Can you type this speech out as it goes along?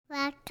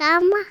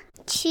Welcome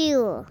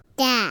to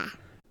the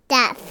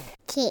Duff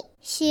Kid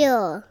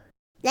Show.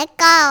 Let's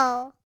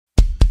go.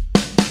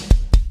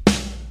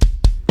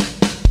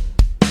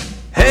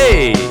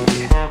 Hey!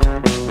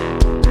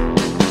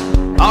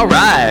 All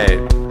right.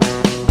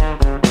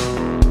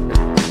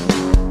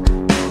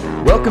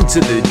 Welcome to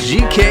the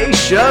GK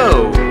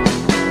Show.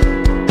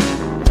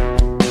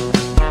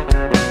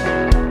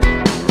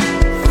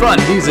 Fun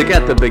music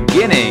at the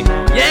beginning.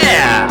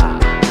 Yeah!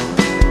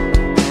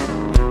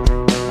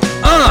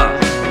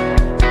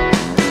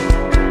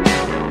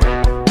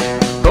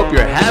 Hope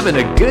you're having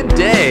a good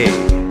day.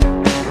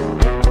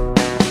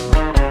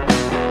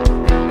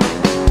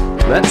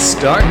 Let's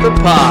start the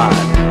pod.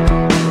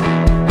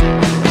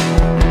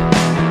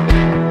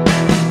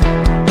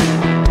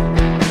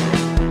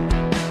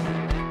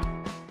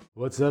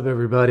 What's up,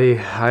 everybody?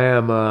 I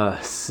am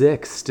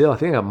sick still. I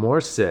think I'm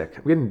more sick.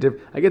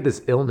 I get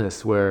this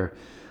illness where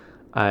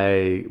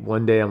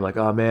one day I'm like,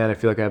 oh man, I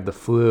feel like I have the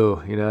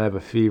flu. You know, I have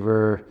a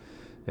fever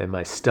and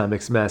my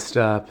stomach's messed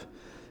up.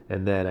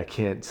 And then I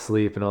can't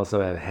sleep and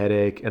also I have a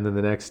headache. And then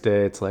the next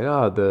day it's like,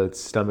 oh, the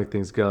stomach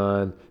thing's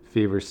gone.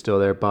 Fever's still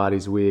there,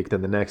 body's weak.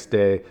 Then the next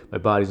day, my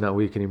body's not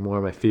weak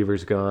anymore, my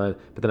fever's gone.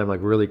 But then I'm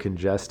like really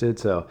congested.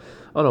 So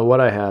I don't know what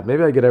I have.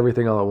 Maybe I get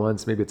everything all at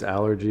once. Maybe it's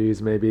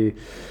allergies.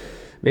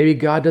 Maybe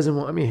God doesn't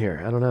want me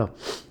here. I don't know.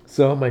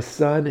 So my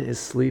son is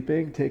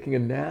sleeping, taking a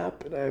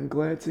nap, and I'm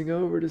glancing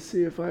over to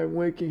see if I'm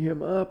waking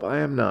him up. I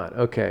am not.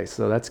 Okay,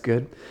 so that's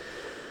good.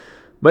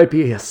 Might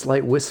be a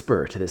slight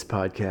whisper to this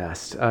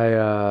podcast.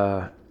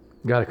 I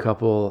got a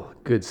couple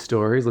good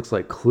stories. Looks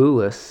like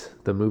Clueless,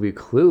 the movie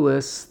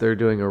Clueless, they're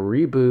doing a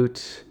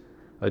reboot,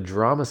 a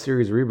drama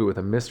series reboot with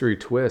a mystery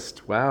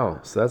twist. Wow,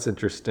 so that's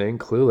interesting.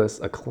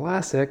 Clueless, a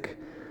classic.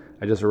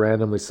 I just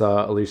randomly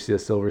saw Alicia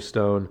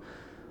Silverstone.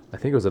 I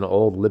think it was an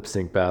old lip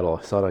sync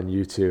battle. I saw it on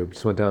YouTube.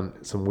 Just went down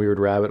some weird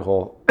rabbit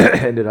hole.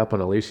 Ended up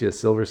on Alicia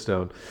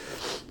Silverstone.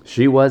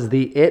 She was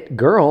the it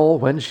girl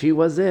when she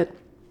was it.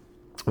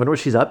 I wonder what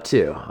she's up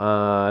to.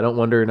 I don't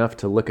wonder enough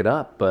to look it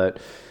up, but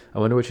I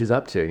wonder what she's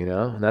up to, you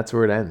know? And that's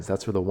where it ends.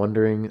 That's where the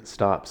wondering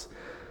stops.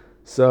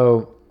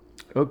 So,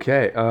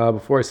 okay,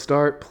 before I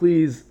start,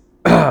 please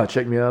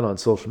check me out on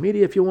social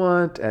media if you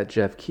want, at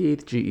Jeff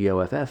Keith,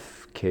 GeoffKeith.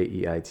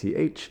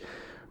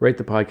 Rate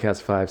the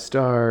podcast 5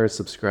 stars,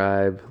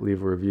 subscribe,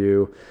 leave a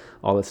review.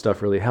 All that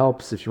stuff really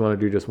helps. If you want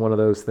to do just one of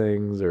those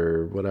things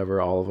or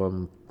whatever, all of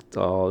them, it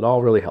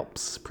all really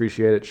helps.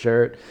 Appreciate it.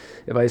 Share it.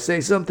 If I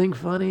say something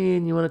funny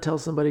and you want to tell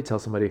somebody, tell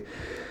somebody.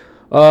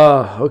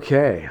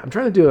 Okay. I'm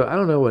trying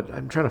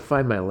to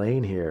find my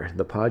lane here in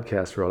the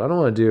podcast world. I don't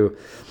want to do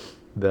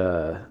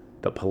the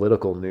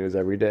political news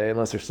every day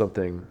unless there's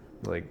something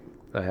like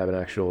I have an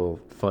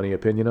actual funny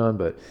opinion on,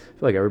 but I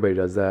feel like everybody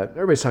does that.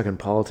 Everybody's talking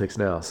politics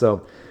now.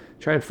 So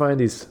try and find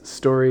these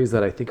stories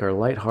that I think are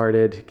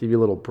lighthearted, give you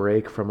a little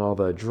break from all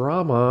the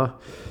drama.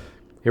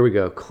 Here we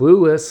go.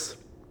 Clueless.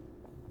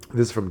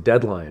 This is from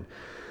Deadline.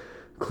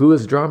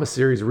 Clueless drama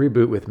series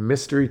reboot with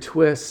mystery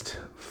twist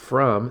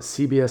from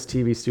CBS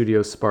TV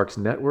Studios sparks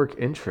network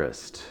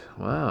interest.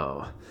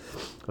 Wow.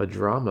 A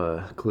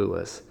drama,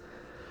 Clueless.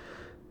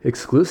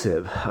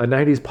 Exclusive. A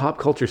 90s pop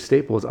culture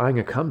staple is eyeing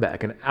a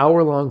comeback. An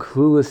hour-long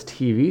Clueless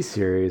TV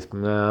series.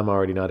 Nah, I'm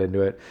already not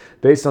into it.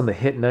 Based on the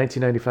hit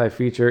 1995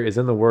 feature, is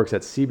in the works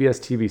at CBS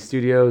TV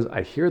Studios.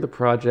 I hear the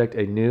project,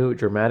 a new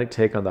dramatic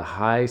take on the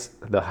high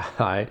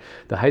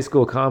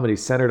school comedy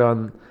centered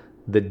on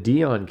the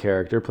Dion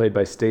character, played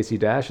by Stacey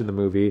Dash in the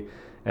movie,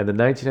 and the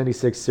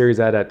 1996 series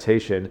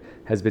adaptation,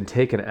 has been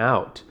taken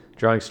out,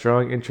 drawing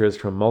strong interest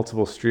from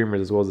multiple streamers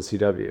as well as the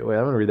CW. Wait,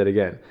 I'm going to read that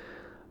again.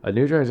 A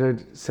new drama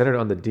centered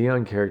on the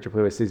Dion character,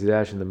 played by Stacey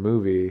Dash in the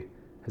movie,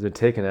 has been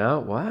taken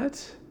out?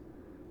 What?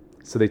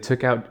 So they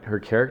took out her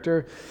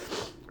character?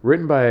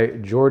 Written by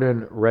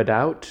Jordan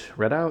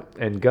Redout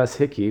and Gus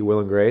Hickey, Will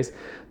and Grace,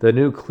 the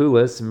new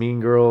Clueless, Mean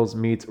Girls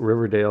meets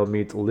Riverdale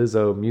meets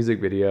Lizzo music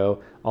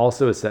video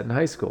also is set in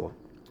high school.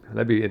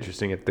 That'd be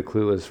interesting if the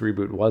Clueless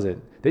reboot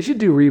wasn't. They should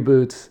do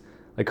reboots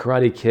like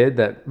Karate Kid,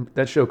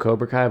 that show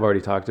Cobra Kai I've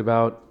already talked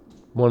about.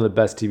 One of the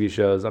best TV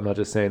shows, I'm not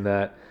just saying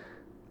that,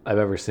 I've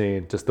ever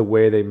seen. Just the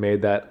way they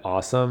made that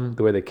awesome,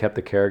 the way they kept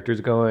the characters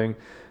going,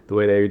 the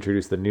way they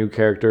introduced the new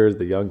characters,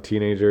 the young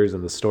teenagers,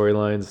 and the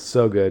storylines,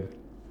 so good.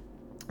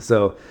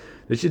 So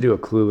they should do a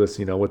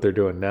Clueless, what they're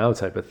doing now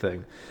type of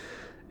thing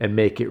and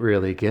make it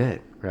really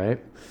good, right?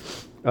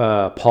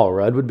 Paul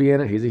Rudd would be in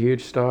it. He's a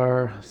huge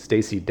star.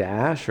 Stacey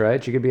Dash,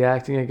 right? She could be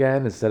acting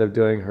again instead of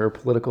doing her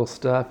political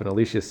stuff. And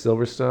Alicia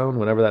Silverstone,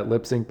 whenever that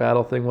lip sync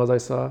battle thing was I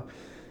saw,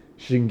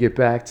 she can get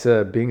back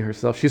to being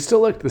herself. She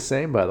still looked the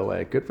same, by the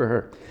way. Good for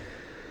her.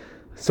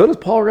 So does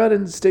Paul Rudd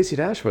and Stacey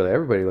Dash.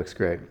 Everybody looks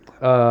great.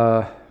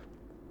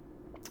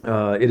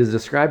 It is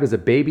described as a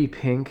baby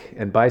pink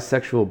and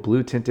bisexual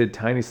blue-tinted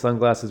tiny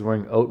sunglasses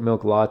wearing oat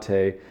milk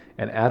latte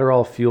and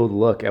Adderall-fueled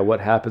look at what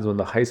happens when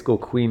the high school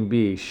queen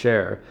bee,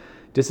 Cher,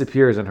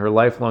 disappears and her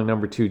lifelong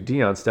number 2,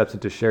 Dion, steps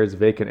into Cher's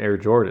vacant Air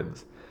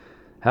Jordans.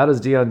 How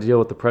does Dion deal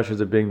with the pressures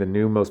of being the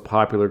new most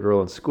popular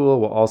girl in school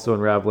while also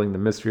unraveling the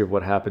mystery of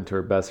what happened to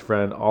her best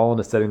friend, all in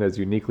a setting that is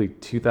uniquely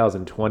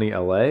 2020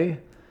 LA?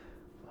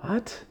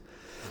 What?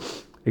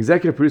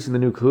 Executive producing the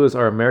new Clueless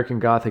are American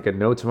Gothic and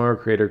No Tomorrow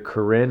creator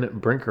Corinne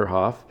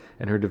Brinkerhoff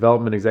and her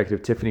development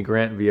executive Tiffany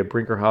Grant via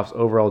Brinkerhoff's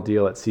overall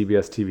deal at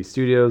CBS TV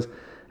Studios,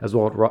 as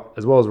well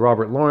as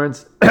Robert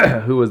Lawrence,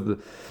 who was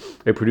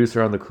a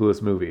producer on the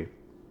Clueless movie.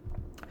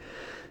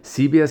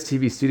 CBS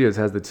TV Studios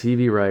has the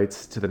TV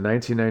rights to the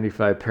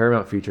 1995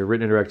 Paramount feature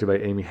written and directed by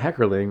Amy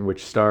Heckerling,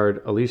 which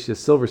starred Alicia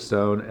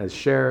Silverstone as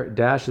Cher,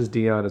 Dash as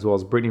Dion, as well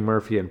as Brittany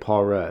Murphy and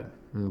Paul Rudd.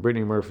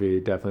 Brittany Murphy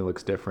definitely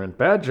looks different.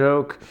 Bad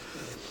joke.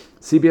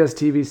 CBS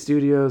TV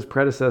Studios'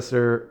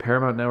 predecessor,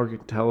 Paramount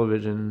Network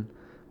Television,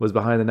 was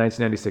behind the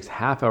 1996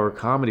 half-hour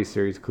comedy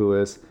series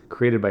Clueless,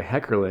 created by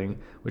Heckerling,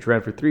 which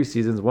ran for 3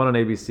 seasons, 1 on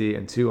ABC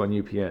and 2 on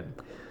UPN.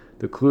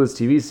 The Clueless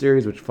TV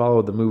series, which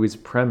followed the movie's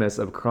premise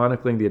of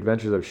chronicling the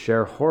adventures of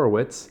Cher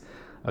Horowitz.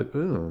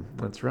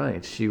 That's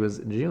right, she was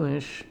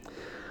Jewish.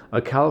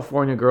 A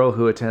California girl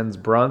who attends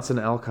Bronson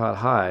Alcott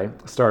High,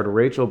 starred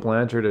Rachel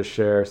Blanchard as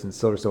Cher since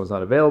Silverstone was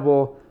not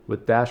available,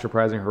 with Dash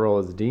reprising her role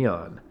as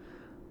Dion.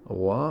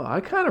 Well,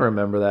 I kind of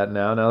remember that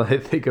now that I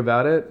think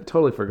about it.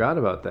 Totally forgot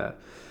about that.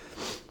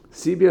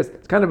 CBS,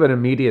 it's kind of an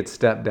immediate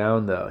step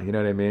down, though. You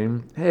know what I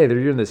mean? Hey,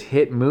 they're doing this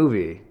hit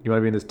movie. You want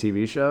to be in this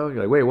TV show? You're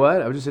like, wait, what?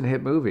 I was just in a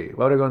hit movie.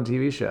 Why would I go on a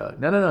TV show?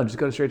 No. Just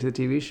go straight to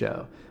the TV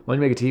show. Why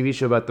don't you make a TV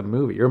show about the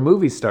movie? You're a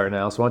movie star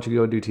now, so why don't you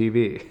go do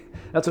TV?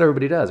 That's what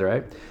everybody does,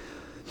 right?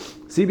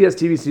 CBS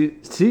TV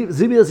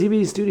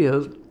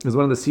Studios is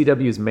one of the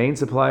CW's main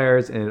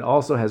suppliers, and it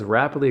also has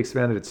rapidly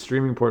expanded its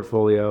streaming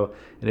portfolio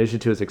in addition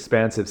to its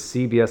expansive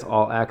CBS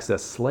All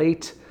Access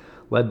slate,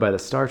 led by the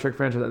Star Trek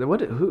franchise.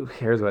 Who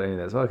cares about any of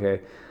this?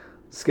 Okay.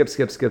 Skip.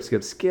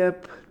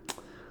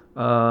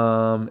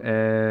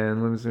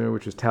 And let me see,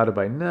 which was touted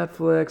by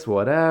Netflix,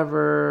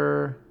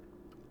 whatever.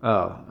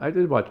 Oh, I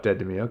did watch Dead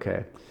to Me.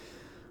 Okay.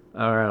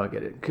 All right, I don't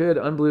get it. Could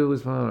Unbelievably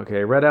Fun.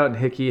 Okay. Red Out and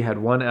Hickey had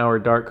 1-hour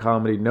dark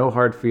comedy, No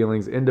Hard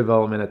Feelings, in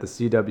development at the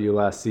CW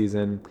last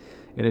season.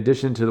 In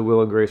addition to the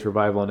Will and Grace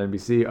revival on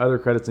NBC, other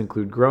credits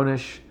include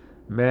Grownish,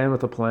 Man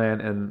with a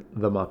Plan, and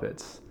The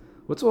Muppets.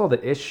 What's all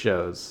the Ish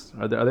shows?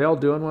 Are they all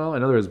doing well? I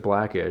know there was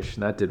Blackish,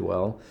 and that did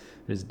well.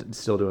 It's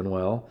still doing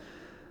well.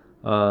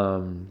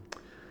 Then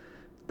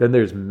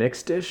there's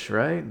Mixed-ish,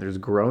 right? There's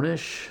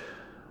Grownish.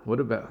 What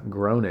about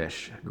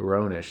Grownish?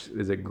 Grownish.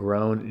 Is it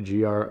grown,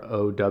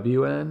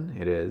 Grown?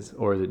 It is.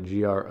 Or is it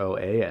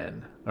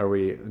Groan? Are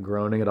we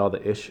groaning at all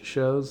the Ish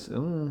shows?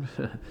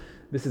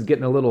 This is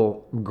getting a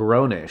little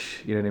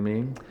grownish. You know what I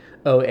mean?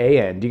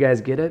 OAN. Do you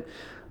guys get it?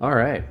 All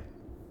right.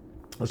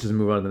 Let's just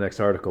move on to the next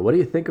article. What do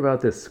you think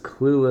about this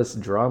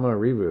Clueless drama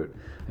reboot?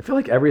 I feel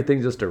like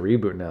everything's just a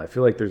reboot now. I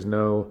feel like there's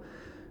no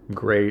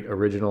great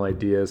original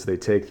ideas. They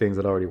take things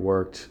that already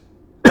worked.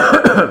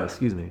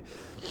 Excuse me.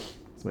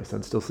 Is my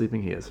son still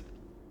sleeping? He is.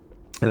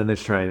 And then they're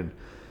trying.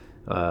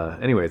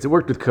 Anyways, it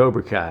worked with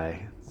Cobra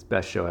Kai. It's the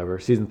best show ever.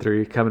 Season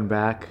 3, coming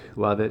back.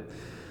 Love it.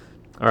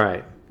 All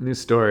right. New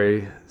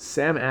story.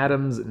 Sam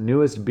Adams'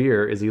 newest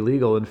beer is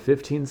illegal in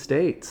 15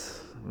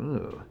 states.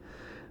 Ooh.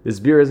 This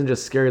beer isn't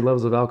just scary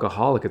levels of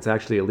alcoholic, it's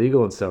actually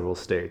illegal in several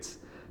states.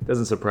 It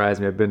doesn't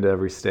surprise me. I've been to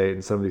every state,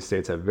 and some of these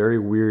states have very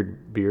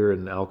weird beer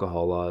and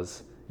alcohol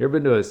laws. You ever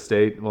been to a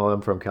state? Well,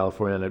 I'm from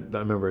California, and I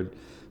remember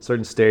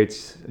certain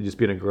states, just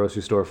being in a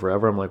grocery store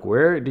forever. I'm like,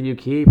 where do you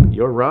keep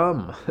your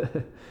rum?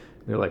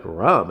 They're like,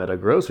 rum at a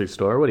grocery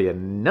store? What are you,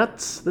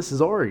 nuts? This is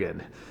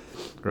Oregon.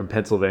 Or in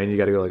Pennsylvania, you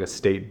got to go to like a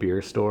state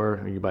beer store,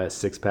 and you buy a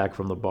 6-pack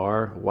from the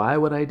bar. Why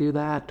would I do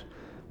that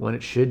when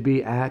it should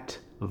be at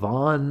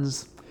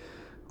Vaughn's?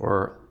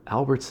 Or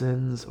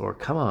Albertsons, or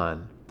come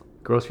on,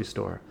 grocery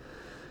store.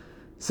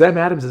 Sam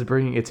Adams is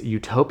bringing its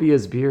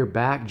Utopia's beer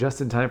back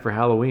just in time for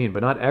Halloween,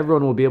 but not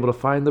everyone will be able to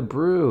find the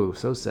brew.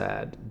 So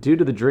sad. Due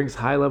to the drink's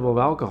high level of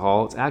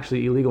alcohol, it's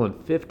actually illegal in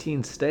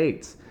 15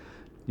 states.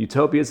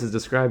 Utopia's is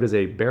described as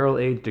a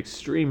barrel-aged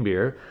extreme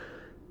beer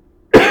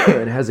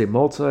and has a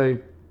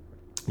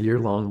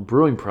multi-year-long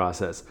brewing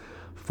process,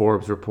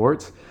 Forbes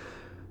reports.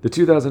 The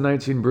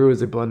 2019 brew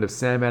is a blend of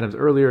Sam Adams'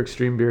 earlier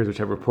extreme beers, which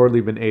have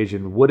reportedly been aged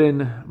in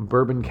wooden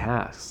bourbon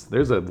casks.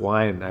 There's a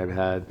wine I've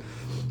had,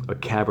 a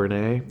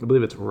Cabernet. I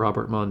believe it's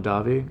Robert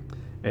Mondavi,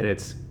 and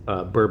it's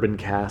bourbon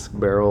cask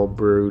barrel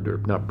brewed, or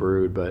not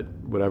brewed, but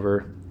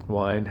whatever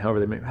wine. However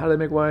they make. How do they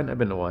make wine? I've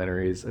been to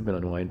wineries. I've been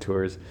on wine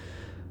tours.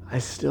 I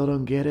still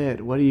don't get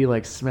it. What do you,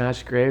 like,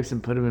 smash grapes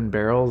and put them in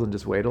barrels and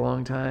just wait a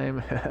long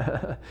time?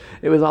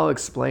 It was all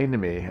explained to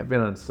me. I've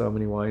been on so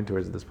many wine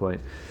tours at this point.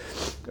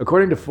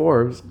 According to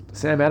Forbes,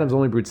 Sam Adams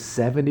only brewed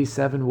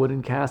 77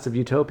 wooden casks of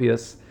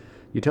Utopias,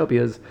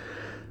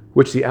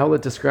 which the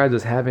outlet describes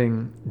as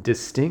having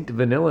distinct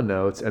vanilla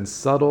notes and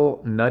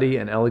subtle, nutty,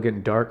 and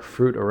elegant dark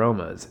fruit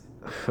aromas.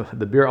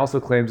 The beer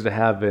also claims to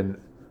have an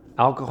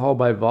alcohol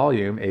by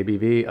volume,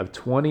 ABV, of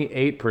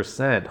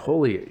 28%.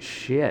 Holy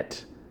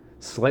shit.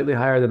 Slightly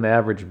higher than the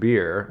average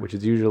beer, which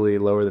is usually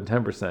lower than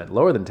 10%.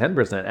 Lower than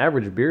 10%?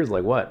 Average beer is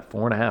like what?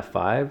 4.5,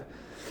 5?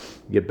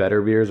 You get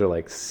better beers are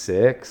like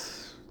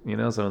 6.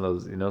 Some of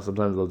those,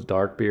 sometimes those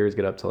dark beers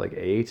get up to like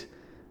 8,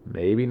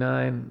 maybe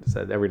 9.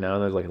 So every now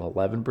and then there's like an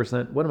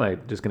 11%. What am I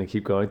just going to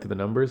keep going through the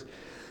numbers?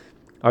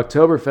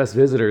 Oktoberfest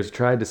visitors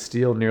tried to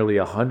steal nearly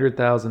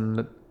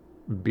 100,000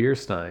 beer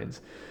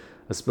steins.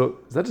 Is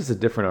that just a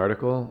different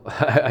article?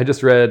 I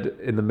just read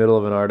in the middle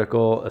of an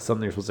article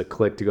something you're supposed to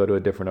click to go to a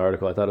different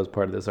article. I thought it was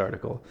part of this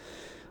article.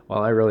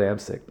 Well, I really am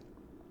sick.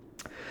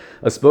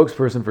 A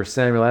spokesperson for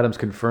Samuel Adams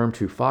confirmed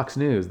to Fox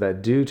News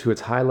that due to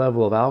its high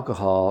level of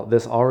alcohol,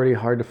 this already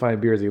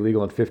hard-to-find beer is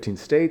illegal in 15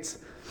 states.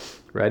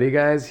 Ready,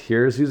 guys?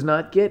 Here's who's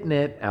not getting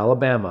it.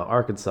 Alabama,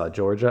 Arkansas,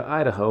 Georgia,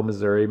 Idaho,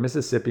 Missouri,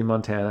 Mississippi,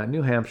 Montana,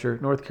 New Hampshire,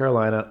 North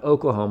Carolina,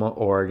 Oklahoma,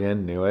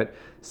 Oregon, knew it,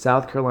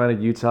 South Carolina,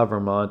 Utah,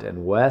 Vermont,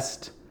 and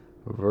West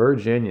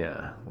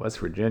Virginia. West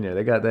Virginia,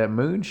 they got that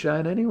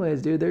moonshine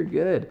anyways, dude. They're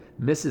good.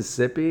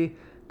 Mississippi,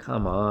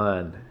 come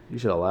on. You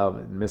should allow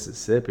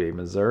Mississippi.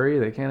 Missouri,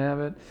 they can't have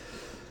it.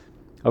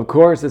 Of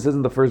course, this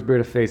isn't the first beer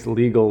to face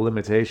legal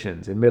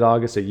limitations. In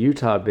mid-August, a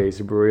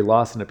Utah-based brewery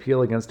lost an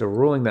appeal against a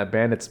ruling that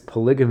banned its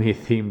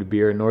polygamy-themed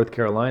beer in North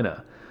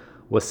Carolina.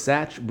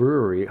 Wasatch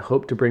Brewery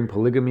hoped to bring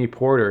polygamy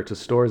porter to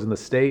stores in the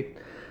state,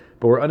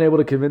 but were unable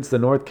to convince the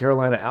North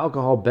Carolina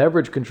Alcohol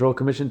Beverage Control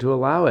Commission to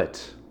allow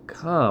it.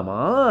 Come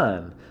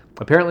on.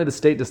 Apparently, the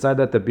state decided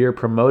that the beer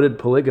promoted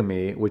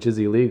polygamy, which is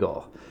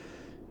illegal.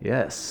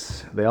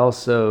 Yes, they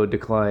also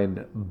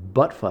declined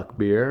buttfuck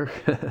beer.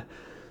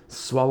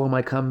 Swallow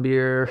my cum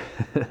beer.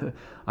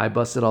 I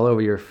busted all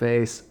over your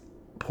face.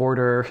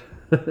 Porter.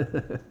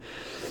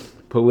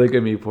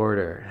 Polygamy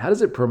porter. How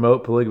does it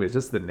promote polygamy? It's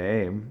just the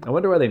name. I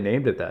wonder why they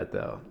named it that,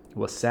 though.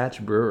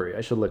 Wasatch Brewery.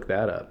 I should look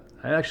that up.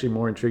 I'm actually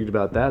more intrigued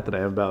about that than I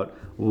am about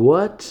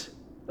what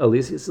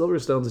Alicia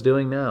Silverstone's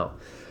doing now.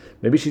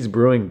 Maybe she's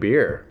brewing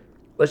beer.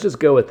 Let's just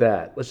go with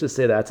that. Let's just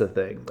say that's a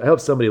thing. I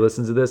hope somebody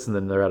listens to this and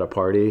then they're at a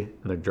party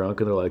and they're drunk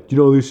and they're like,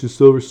 Alicia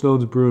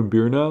Silverstone's brewing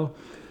beer now?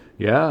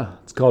 Yeah,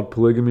 it's called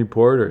Polygamy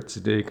Porter.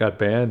 It got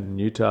banned in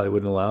Utah. They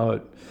wouldn't allow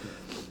it.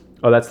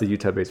 Oh, that's the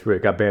Utah-based brewery.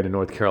 It got banned in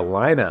North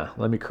Carolina.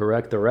 Let me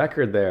correct the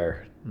record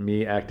there.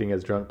 Me acting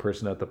as drunk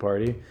person at the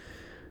party.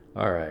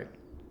 All right.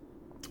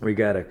 We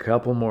got a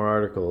couple more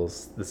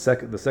articles. The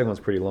second one's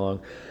pretty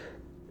long.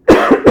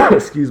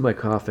 Excuse my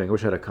coughing. I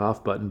wish I had a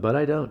cough button, but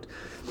I don't.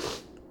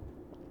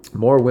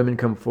 More women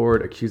come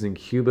forward accusing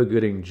Cuba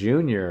Gooding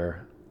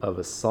Jr. of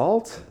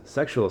assault?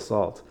 Sexual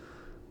assault.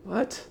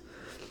 What?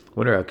 I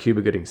wonder how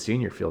Cuba Gooding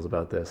Sr. feels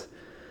about this.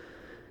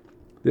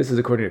 This is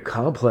according to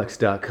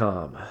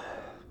Complex.com.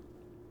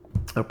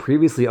 A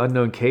previously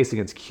unknown case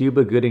against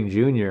Cuba Gooding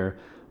Jr.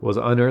 was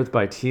unearthed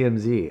by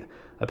TMZ.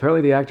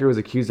 Apparently, the actor was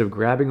accused of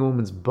grabbing a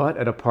woman's butt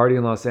at a party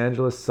in Los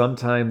Angeles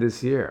sometime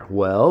this year.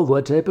 Well,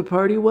 what type of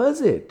party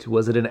was it?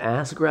 Was it an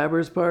ass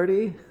grabber's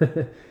party?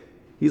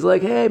 He's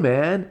like, hey,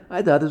 man,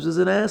 I thought this was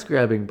an ass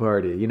grabbing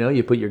party.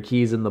 You put your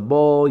keys in the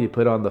bowl, you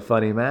put on the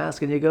funny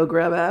mask, and you go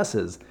grab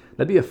asses.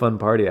 That'd be a fun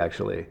party,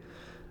 actually.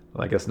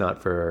 Well, I guess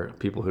not for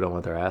people who don't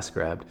want their ass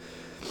grabbed.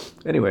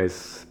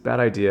 Anyways, bad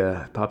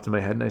idea. Popped in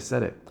my head and I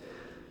said it.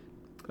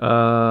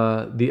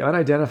 The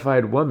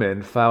unidentified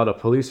woman filed a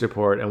police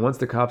report, and once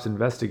the cops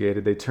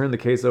investigated, they turned the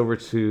case over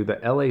to the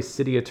LA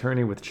city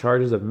attorney with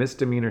charges of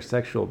misdemeanor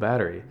sexual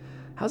battery.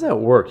 How's that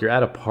work? You're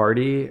at a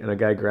party and a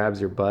guy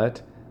grabs your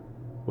butt?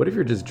 What if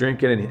you're just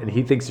drinking and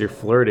he thinks you're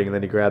flirting and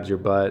then he grabs your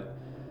butt?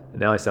 And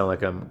now I sound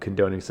like I'm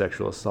condoning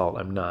sexual assault.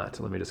 I'm not.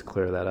 Let me just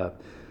clear that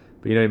up.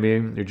 But you know what I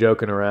mean? You're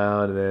joking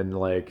around and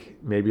then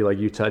maybe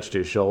you touched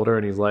his shoulder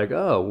and he's like,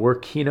 oh, we're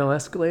Kino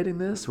escalating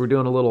this? We're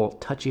doing a little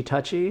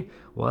touchy-touchy?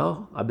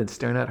 Well, I've been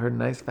staring at her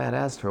nice fat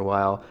ass for a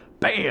while.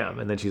 Bam!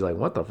 And then she's like,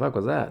 what the fuck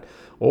was that?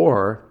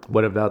 Or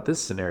what about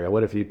this scenario?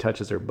 What if he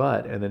touches her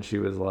butt and then she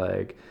was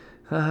like,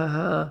 ha ha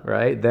ha,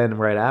 right? Then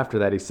right after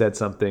that, he said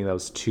something that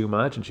was too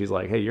much and she's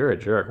like, hey, you're a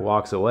jerk,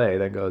 walks away,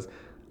 then goes,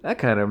 that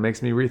kind of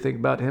makes me rethink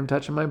about him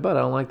touching my butt. I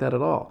don't like that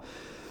at all.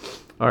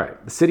 All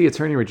right, the city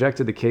attorney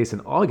rejected the case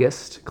in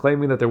August,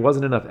 claiming that there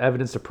wasn't enough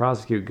evidence to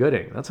prosecute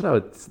Gooding. That's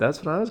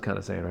what I was kind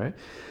of saying, right?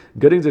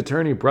 Gooding's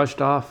attorney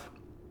brushed off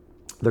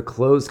the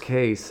closed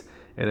case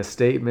in a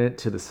statement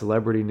to the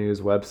Celebrity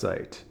News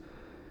website.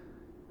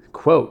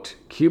 Quote,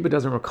 Cuba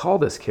doesn't recall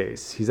this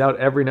case. He's out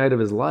every night of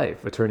his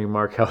life, attorney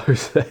Mark Heller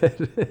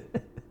said.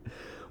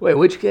 Wait,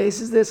 which case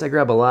is this? I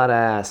grab a lot of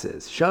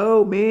asses.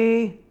 Show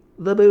me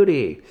the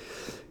booty.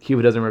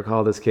 Cuba doesn't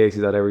recall this case.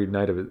 He's out every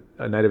night of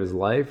his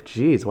life.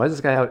 Jeez, why is this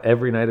guy out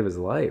every night of his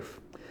life?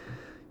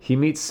 He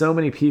meets so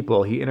many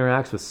people. He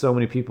interacts with so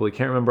many people. He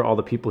can't remember all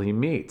the people he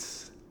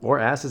meets or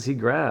asses he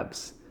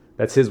grabs.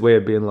 That's his way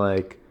of being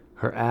like,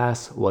 her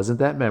ass wasn't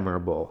that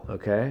memorable,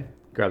 okay?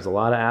 Grabs a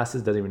lot of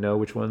asses, doesn't even know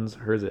which ones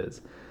hers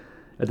is.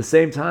 At the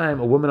same time,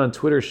 a woman on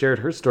Twitter shared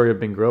her story of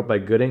being groped by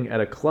Gooding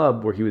at a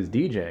club where he was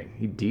DJing.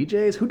 He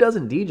DJs? Who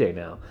doesn't DJ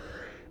now?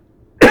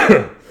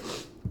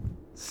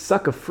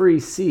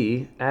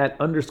 Suckafree at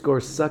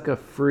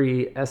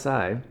 _Suckafree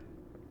SI.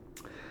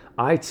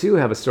 I too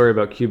have a story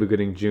about Cuba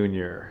Gooding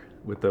Jr.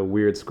 with a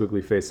weird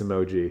squiggly face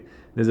emoji.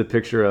 There's a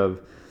picture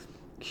of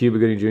Cuba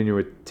Gooding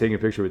Jr. taking a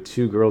picture with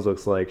two girls,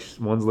 looks like.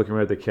 One's looking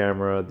right at the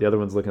camera. The other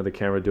one's looking at the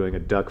camera doing a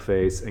duck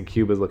face. And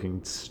Cuba's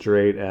looking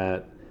straight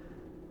at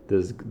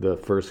the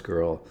first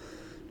girl.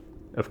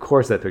 Of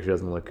course that picture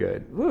doesn't look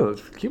good. Whoa,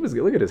 Cuba's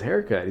good. Look at his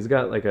haircut. He's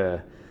got like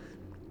a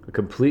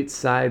complete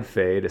side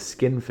fade, a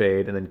skin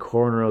fade, and then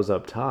cornrows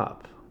up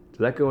top. Does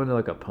that go into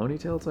like a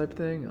ponytail type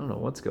thing? I don't know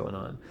what's going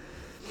on.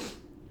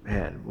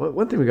 Man,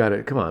 one thing we got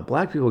to, come on,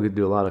 black people could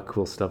do a lot of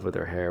cool stuff with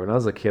their hair. When I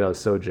was a kid, I was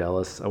so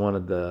jealous. I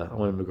wanted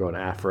him to grow an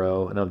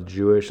afro, and I'm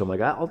Jewish. I'm like,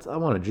 I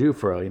want a Jew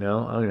fro, you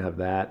know? I don't even have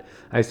that.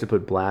 I used to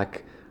put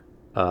black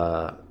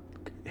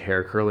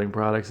hair curling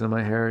products in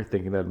my hair,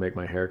 thinking that'd make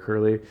my hair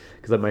curly,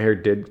 because my hair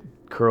did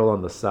curl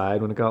on the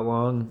side when it got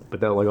long, but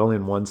that like only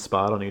in one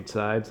spot on each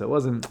side. So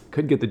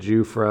couldn't get the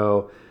Jew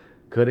fro,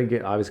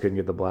 obviously couldn't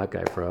get the black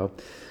guy fro.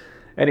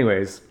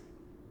 Anyways,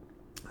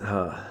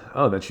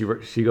 then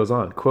she goes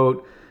on,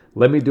 quote,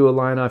 "Let me do a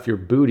line off your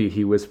booty,"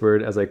 he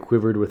whispered as I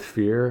quivered with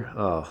fear.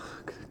 Oh,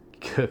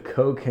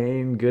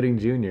 cocaine Gooding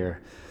Jr.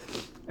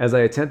 As I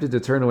attempted to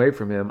turn away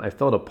from him, I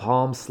felt a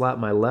palm slap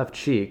my left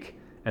cheek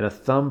and a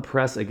thumb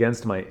press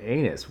against my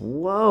anus.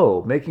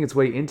 Whoa, making its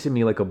way into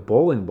me like a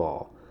bowling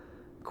ball.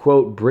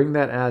 Quote, "Bring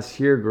that ass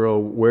here,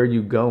 girl. Where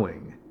you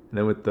going?" And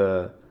then with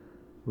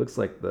looks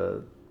like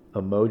the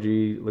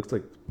emoji, looks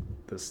like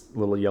this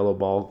little yellow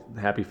ball,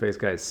 happy face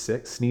guy is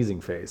sick, sneezing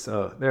face.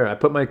 Oh, there, I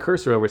put my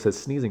cursor over where it says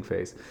sneezing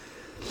face.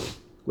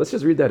 Let's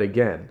just read that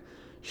again.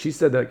 She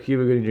said that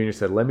Cuba Gooding Jr.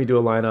 said, "Let me do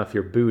a line off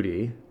your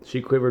booty."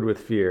 She quivered with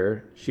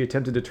fear. She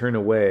attempted to turn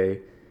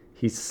away.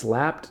 He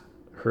slapped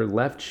her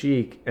left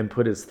cheek and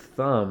put his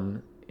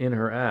thumb in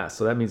her ass.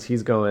 So that means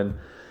he's going,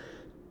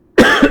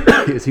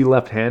 is he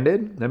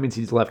left-handed? That means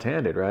he's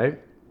left-handed, right?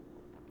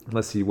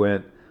 Unless he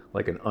went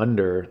like an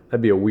under.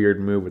 That'd be a weird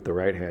move with the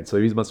right hand.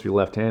 So he must be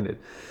left-handed.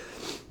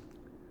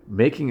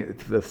 Making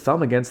the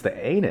thumb against the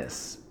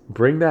anus.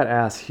 "Bring that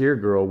ass here,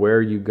 girl. Where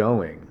are you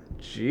going?"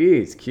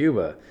 Jeez,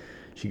 Cuba.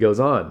 She goes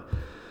on.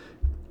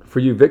 "For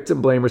you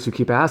victim blamers who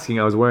keep asking,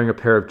 I was wearing a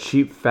pair of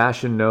cheap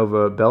Fashion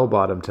Nova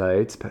bell-bottom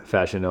tights."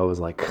 Fashion Nova's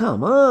like,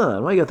 come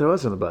on, why you gotta throw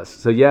us on the bus?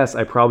 "So yes,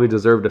 I probably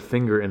deserved a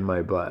finger in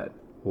my butt."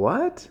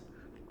 What?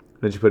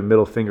 Then she put a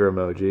middle finger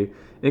emoji.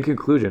 In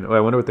conclusion, I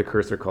wonder what the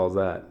cursor calls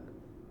that.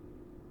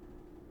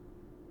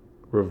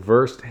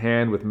 Reversed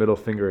hand with middle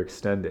finger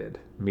extended.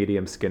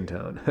 Medium skin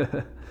tone.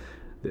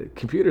 The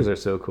computers are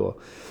so cool.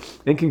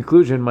 In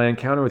conclusion, my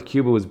encounter with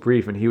Cuba was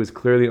brief, and he was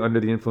clearly under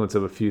the influence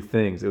of a few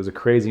things. It was a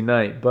crazy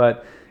night,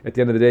 but at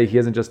the end of the day, he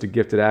isn't just a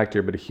gifted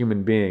actor, but a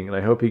human being, and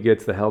I hope he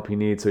gets the help he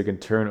needs so he can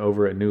turn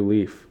over a new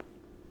leaf.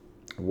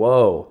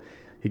 Whoa.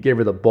 He gave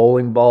her the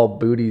bowling ball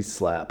booty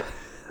slap.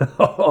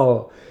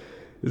 Oh,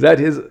 is that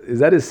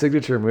his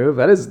signature move?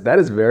 That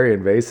is very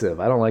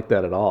invasive. I don't like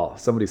that at all.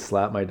 Somebody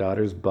slapped my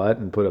daughter's butt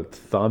and put a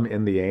thumb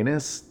in the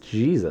anus?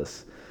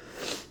 Jesus.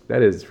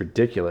 That is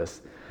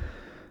ridiculous.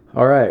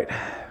 All right.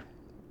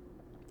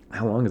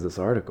 How long is this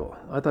article?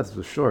 I thought this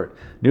was short.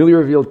 Newly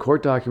revealed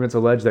court documents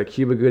allege that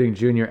Cuba Gooding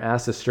Jr.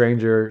 asked a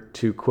stranger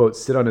to, quote,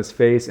 sit on his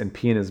face and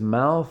pee in his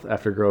mouth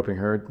after groping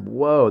her.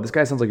 Whoa, this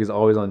guy sounds like he's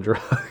always on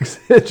drugs.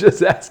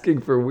 Just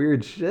asking for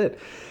weird shit.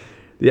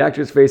 The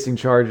actor is facing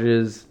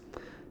charges,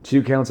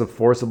 2 counts of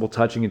forcible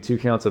touching and 2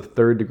 counts of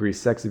third-degree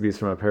sex abuse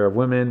from a pair of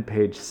women.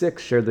 Page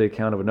 6 shared the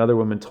account of another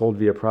woman told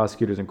via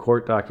prosecutors in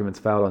court documents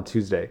filed on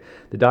Tuesday.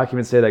 The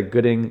documents say that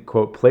Gooding,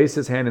 quote, placed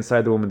his hand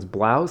inside the woman's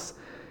blouse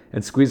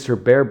and squeezed her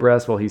bare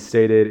breast while he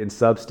stated, in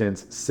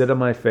substance, sit on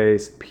my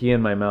face, pee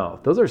in my mouth.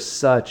 Those are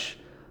such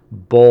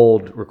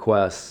bold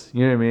requests.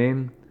 You know what I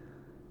mean?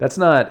 That's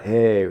not,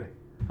 hey,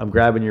 I'm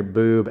grabbing your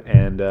boob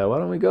and why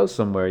don't we go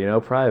somewhere,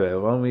 private?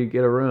 Why don't we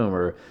get a room?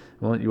 Or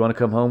you want to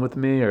come home with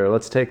me? Or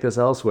let's take this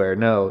elsewhere.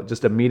 No,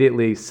 just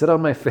immediately sit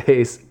on my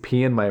face,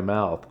 pee in my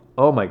mouth.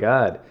 Oh my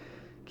God.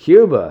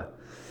 Cuba.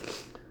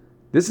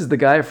 This is the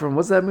guy from,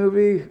 what's that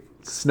movie?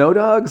 Snow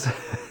Dogs?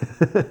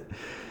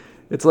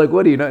 It's like,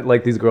 what do you not,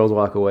 like these girls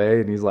walk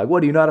away and he's like,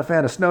 what, are you not a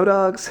fan of Snow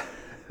Dogs?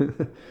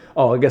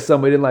 Oh, I guess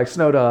somebody didn't like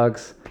Snow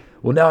Dogs.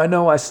 Well, now I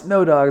know why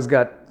Snow Dogs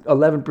got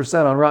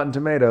 11% on Rotten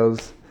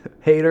Tomatoes.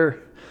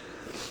 Hater.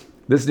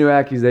 This new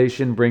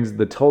accusation brings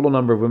the total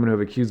number of women who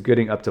have accused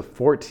Gooding up to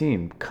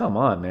 14. Come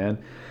on, man.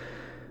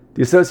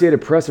 The Associated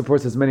Press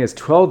reports as many as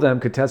 12 of them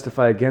could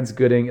testify against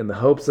Gooding in the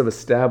hopes of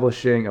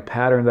establishing a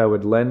pattern that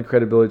would lend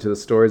credibility to the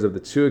stories of the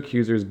 2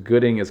 accusers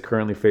Gooding is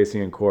currently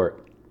facing in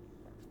court.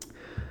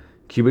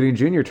 Cuba Gooding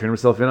Jr. turned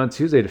himself in on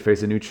Tuesday to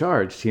face a new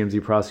charge.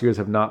 TMZ prosecutors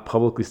have not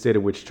publicly stated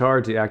which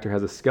charge. The actor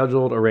has a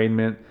scheduled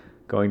arraignment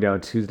going down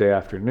Tuesday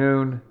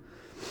afternoon.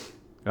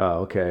 Oh,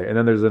 okay. And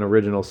then there's an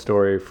original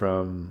story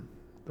from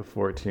the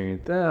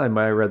 14th. I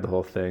might have read the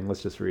whole thing.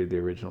 Let's just read the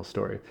original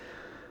story.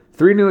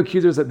 3 new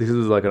accusers. This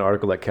is like an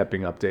article that kept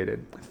being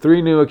updated.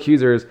 3 new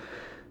accusers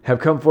have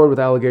come forward with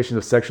allegations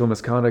of sexual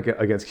misconduct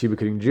against Cuba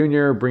Gooding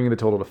Jr., bringing the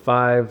total to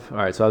 5. All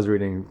right, so I was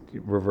reading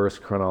reverse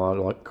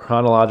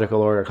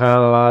chronological order.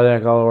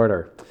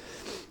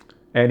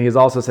 And he is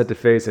also set to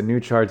face a new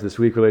charge this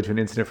week related to an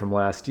incident from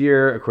last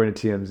year, according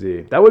to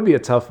TMZ. That would be a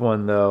tough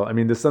one, though. I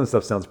mean, some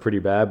stuff sounds pretty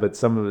bad, but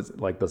some of it's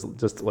like this,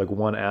 just like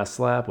one ass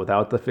slap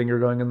without the finger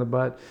going in the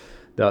butt.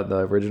 The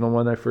original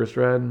one I first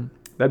read,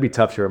 that'd be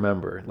tough to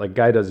remember. Like,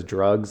 guy does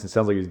drugs. It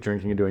sounds like he's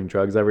drinking and doing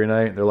drugs every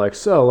night. They're like,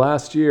 so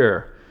last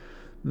year,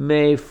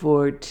 May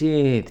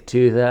 14th,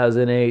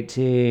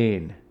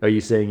 2018. Are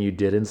you saying you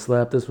didn't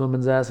slap this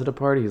woman's ass at a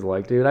party? He's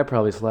like, dude, I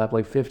probably slapped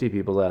like 50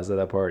 people's ass at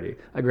that party.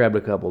 I grabbed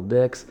a couple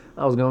dicks.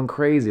 I was going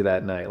crazy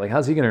that night. Like,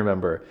 how's he going to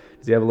remember?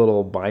 Does he have a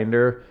little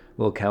binder,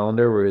 little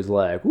calendar where he's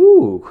like,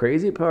 woo,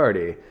 crazy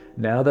party.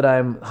 Now that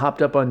I'm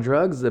hopped up on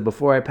drugs,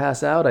 before I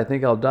pass out, I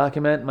think I'll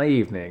document my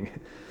evening.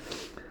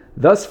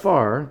 Thus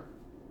far,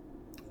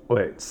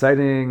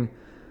 citing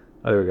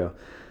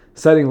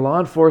law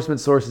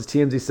enforcement sources,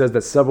 TMZ says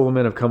that several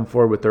women have come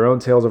forward with their own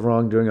tales of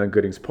wrongdoing on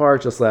Gooding's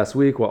part. Just last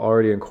week, while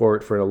already in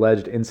court for an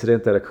alleged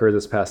incident that occurred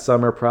this past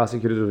summer,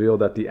 prosecutors revealed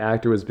that the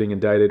actor was being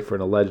indicted for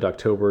an alleged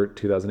October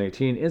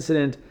 2018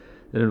 incident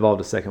that involved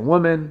a second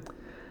woman.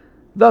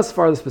 Thus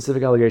far, the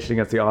specific allegation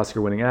against the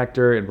Oscar-winning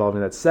actor involving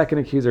that second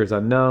accuser is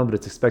unknown, but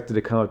it's expected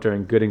to come up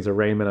during Gooding's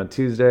arraignment on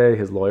Tuesday.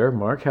 His lawyer,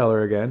 Mark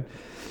Heller again,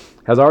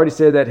 has already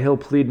said that he'll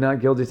plead not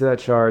guilty to that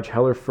charge.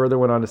 Heller further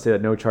went on to say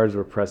that no charges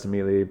were pressed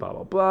immediately, blah,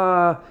 blah,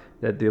 blah,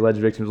 that the alleged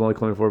victim was only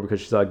coming forward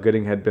because she saw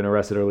Gooding had been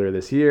arrested earlier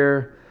this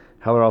year.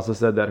 Heller also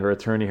said that her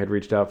attorney had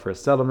reached out for a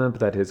settlement,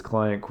 but that his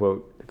client,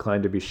 quote,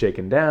 declined to be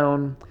shaken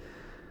down.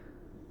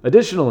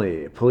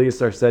 Additionally,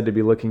 police are said to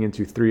be looking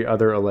into 3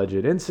 other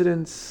alleged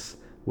incidents,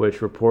 which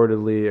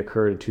reportedly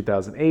occurred in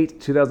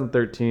 2008,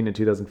 2013, and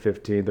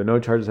 2015, though no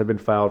charges have been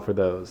filed for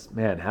those.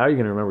 Man, how are you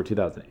going to remember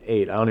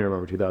 2008? I don't even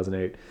remember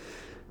 2008.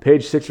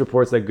 Page 6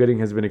 reports that Gooding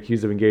has been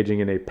accused of engaging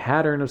in a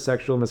pattern of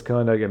sexual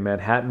misconduct in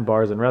Manhattan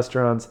bars and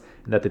restaurants,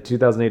 and that the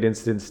 2008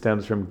 incident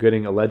stems from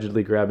Gooding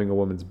allegedly grabbing a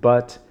woman's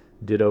butt.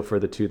 Ditto for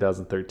the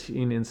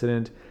 2013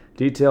 incident.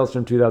 Details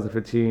from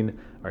 2015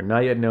 are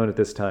not yet known at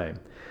this time.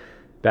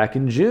 Back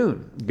in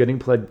June, Gooding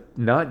pled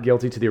not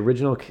guilty to the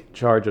original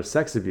charge of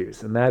sex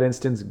abuse. In that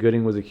instance,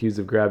 Gooding was accused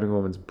of grabbing a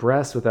woman's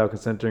breasts without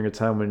consent during a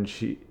time when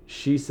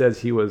she says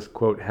he was,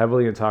 quote,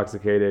 heavily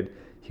intoxicated.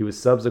 He was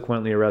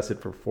subsequently arrested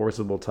for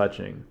forcible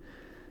touching.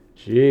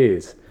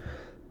 Jeez.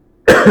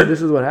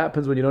 This is what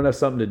happens when you don't have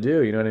something to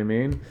do, you know what I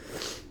mean?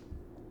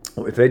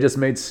 If they just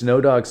made Snow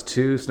Dogs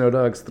 2, Snow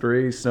Dogs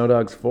 3, Snow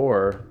Dogs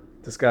 4,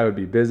 this guy would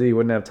be busy. He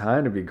wouldn't have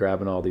time to be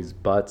grabbing all these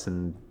butts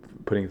and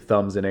putting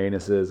thumbs in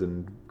anuses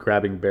and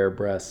grabbing bare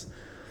breasts.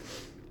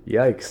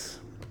 Yikes.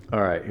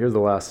 All right, here's the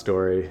last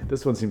story.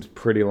 This one seems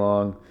pretty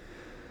long.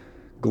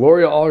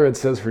 Gloria Allred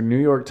says her New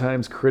York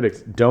Times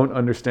critics don't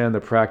understand the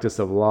practice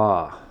of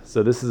law.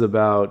 So this is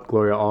about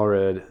Gloria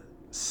Allred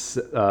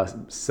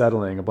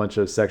settling a bunch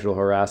of sexual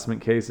harassment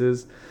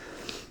cases.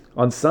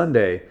 On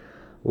Sunday,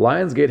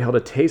 Lionsgate held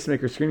a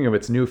tastemaker screening of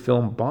its new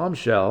film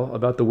Bombshell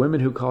about the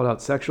women who called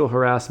out sexual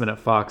harassment at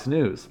Fox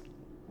News.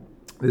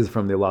 This is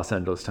from the Los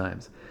Angeles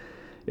Times.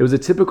 It was a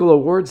typical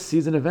awards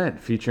season event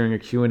featuring a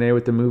Q&A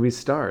with the movie's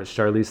stars,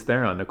 Charlize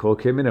Theron, Nicole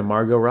Kidman, and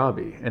Margot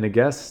Robbie, and a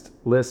guest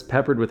list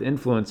peppered with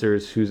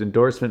influencers whose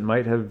endorsement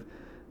might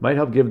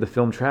help give the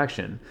film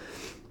traction.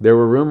 There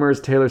were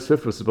rumors Taylor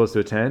Swift was supposed to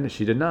attend.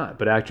 She did not,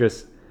 but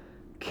actress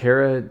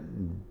Cara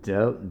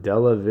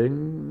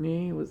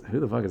Delevingne who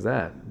the fuck is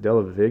that?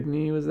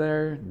 Delevingne was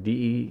there.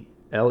 Delevingne.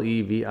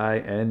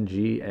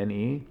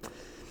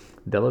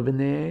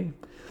 Delevingne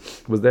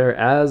was there,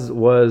 as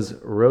was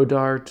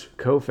Rodart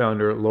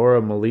co-founder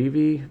Laura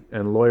Malevi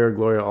and lawyer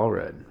Gloria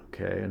Allred.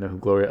 Okay,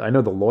 I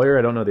know the lawyer.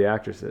 I don't know the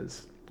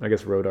actresses. I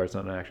guess Rodart's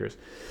not an actress.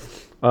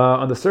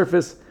 On the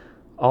surface,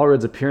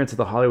 Allred's appearance at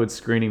the Hollywood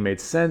screening made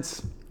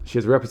sense. She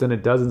has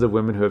represented dozens of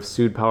women who have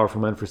sued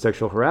powerful men for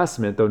sexual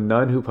harassment, though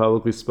none who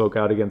publicly spoke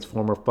out against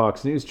former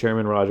Fox News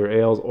chairman Roger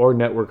Ailes or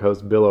network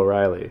host Bill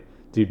O'Reilly.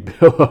 Dude,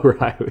 Bill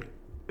O'Reilly.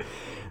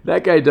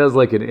 That guy does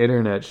like an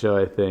internet show,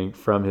 I think,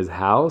 from his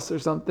house or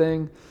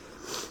something.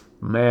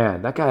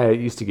 Man, that guy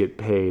used to get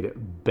paid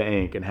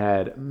bank and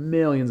had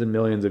millions and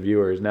millions of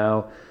viewers.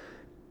 Now,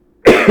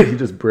 he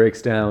just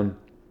breaks down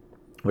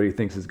what he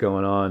thinks is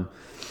going on.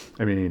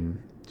 I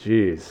mean,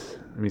 geez.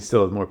 I mean, he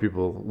still has more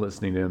people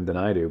listening to him than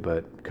I do,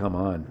 but come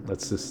on.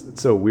 It's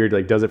so weird.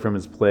 Like, does it from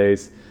his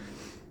place.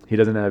 He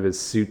doesn't have his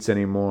suits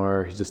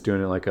anymore. He's just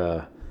doing it like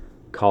a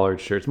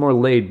collared shirt. It's more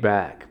laid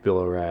back, Bill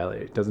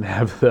O'Reilly. Doesn't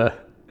have the...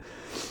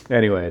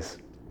 Anyways.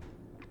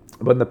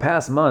 But in the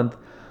past month,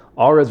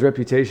 Allred's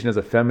reputation as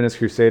a feminist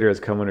crusader has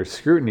come under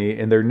scrutiny.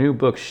 In their new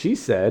book, She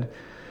Said,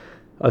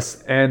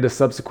 and a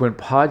subsequent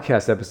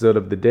podcast episode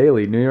of The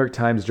Daily, New York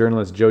Times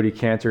journalists Jodi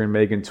Kantor and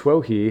Megan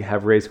Twohy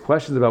have raised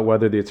questions about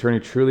whether the attorney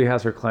truly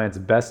has her client's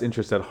best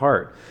interest at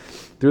heart.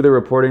 Through their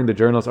reporting, the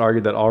journalists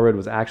argued that Allred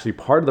was actually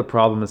part of the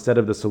problem instead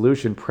of the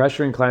solution,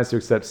 pressuring clients to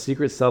accept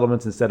secret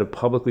settlements instead of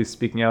publicly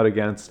speaking out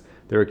against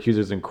their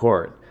accusers in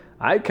court.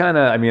 I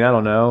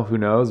don't know, who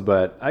knows,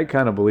 but I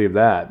kind of believe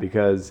that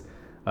because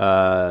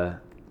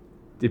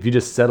if you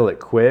just settle it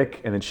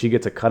quick and then she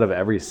gets a cut of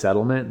every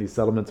settlement, these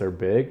settlements are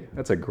big,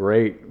 that's a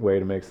great way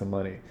to make some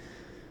money.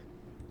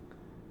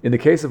 In the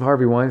case of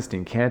Harvey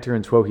Weinstein, Cantor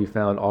and Twohy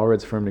found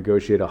Allred's firm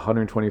negotiate a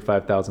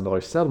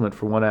 $125,000 settlement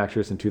for one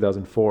actress in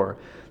 2004,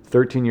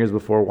 13 years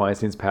before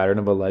Weinstein's pattern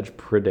of alleged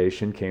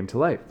predation came to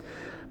light.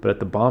 But at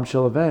the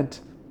Bombshell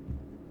event,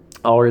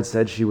 Allred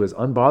said she was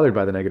unbothered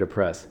by the negative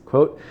press.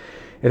 Quote,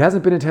 "It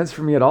hasn't been intense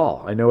for me at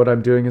all. I know what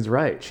I'm doing is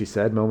right," she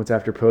said, moments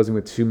after posing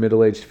with two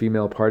middle-aged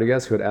female party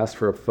guests who had asked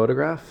for a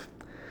photograph.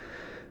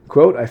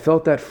 Quote, "I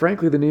felt that,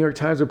 frankly, the New York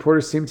Times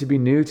reporters seem to be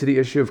new to the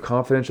issue of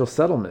confidential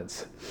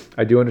settlements.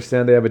 I do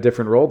understand they have a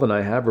different role than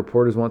I have.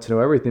 Reporters want to know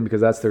everything because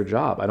that's their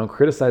job. I don't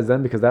criticize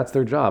them because that's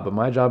their job, but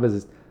my job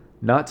is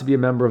not to be a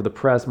member of the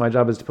press. My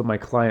job is to put my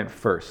client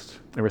first."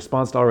 In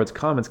response to Allred's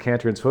comments,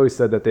 Cantor and Twohy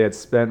said that they had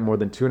spent more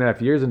than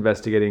 2.5 years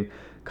investigating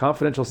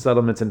confidential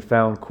settlements and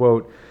found,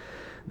 quote,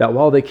 "that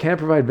while they can't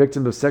provide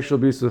victims of sexual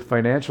abuse with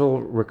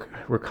financial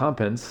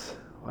recompense,"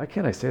 why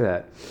can't I say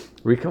that?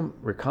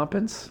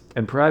 Recompense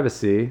and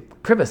privacy.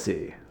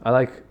 I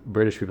like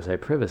British people say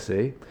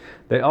privacy.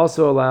 They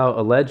also allow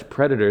alleged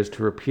predators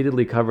to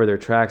repeatedly cover their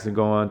tracks and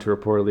go on to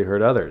reportedly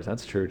hurt others.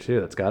 That's true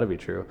too. That's got to be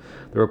true.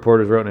 The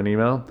reporters wrote in an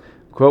email,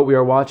 quote, "We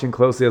are watching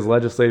closely as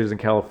legislators in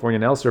California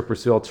and elsewhere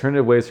pursue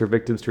alternative ways for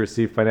victims to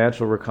receive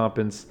financial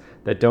recompense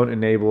that don't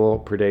enable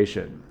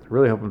predation." I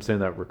really hope I'm saying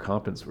that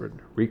recompense word.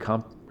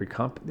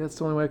 That's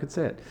the only way I could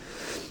say it.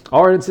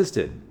 Allred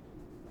insisted,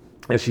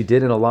 as she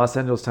did in a Los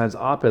Angeles Times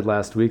op-ed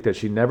last week, that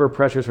she never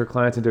pressures her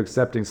clients into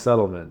accepting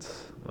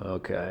settlements.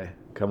 Okay,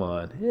 come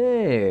on.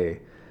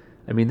 Hey,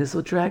 I mean, this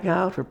will drag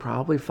out for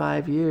probably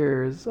 5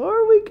 years,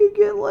 or we could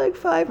get like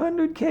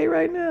 $500K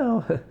right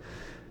now.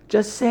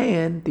 Just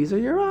saying, these are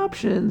your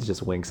options.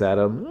 Just winks at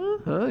him.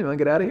 You want to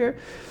get out of here?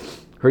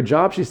 Her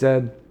job, she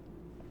said,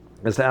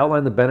 is to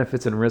outline the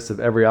benefits and risks of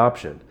every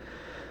option.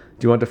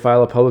 Do you want to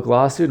file a public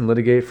lawsuit and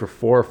litigate for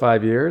 4 or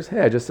 5 years?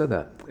 Hey, I just said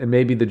that. And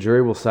maybe the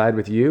jury will side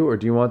with you. Or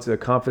do you want a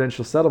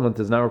confidential settlement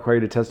that does not require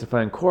you to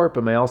testify in court,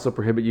 but may also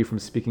prohibit you from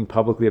speaking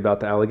publicly about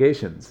the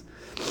allegations?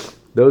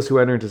 Those who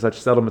enter into such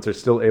settlements are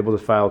still able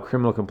to file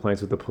criminal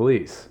complaints with the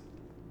police.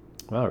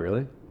 Wow,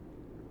 really?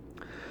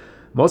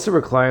 Most of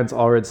her clients,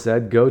 Allred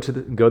said, go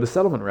the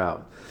settlement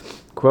route.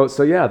 Quote,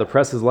 "So yeah, the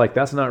press is like,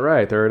 that's not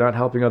right. They're not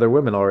helping other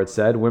women," Allred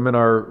said. "Women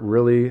are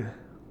really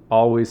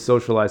always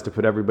socialized to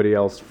put everybody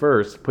else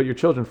first. Put your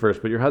children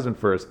first, put your husband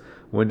first.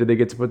 When do they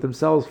get to put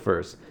themselves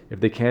first? If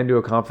they can do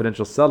a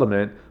confidential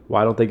settlement,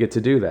 why don't they get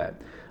to do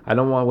that? I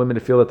don't want women to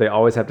feel that they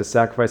always have to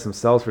sacrifice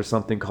themselves for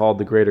something called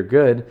the greater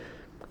good.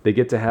 They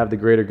get to have the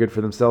greater good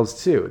for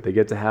themselves too. They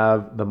get to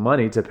have the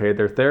money to pay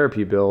their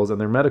therapy bills and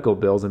their medical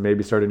bills and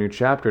maybe start a new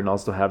chapter and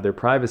also have their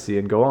privacy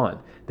and go on.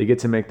 They get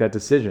to make that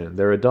decision.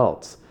 They're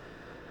adults."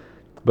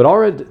 But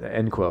Allred,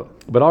 end quote.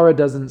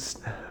 Doesn't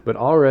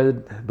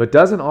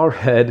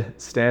Allred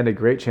stand a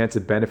great chance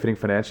of benefiting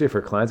financially if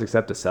her clients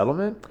accept a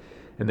settlement?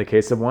 In the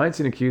case of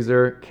Weinstein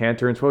accuser,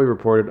 Cantor and Twohy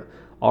reported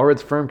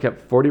Allred's firm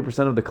kept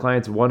 40% of the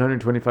client's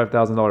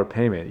 $125,000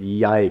 payment.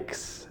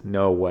 Yikes.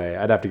 No way.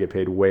 I'd have to get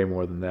paid way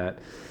more than that.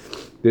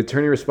 The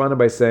attorney responded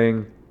by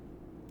saying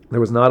there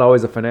was not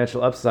always a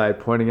financial upside,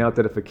 pointing out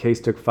that if a case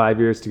took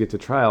 5 years to get to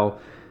trial,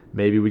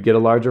 maybe we'd get a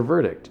larger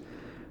verdict.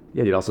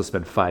 Yeah, you'd also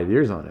spend 5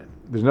 years on it.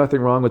 "There's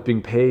nothing wrong with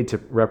being paid to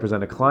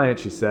represent a client,"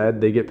 she said.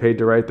 "They get paid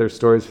to write their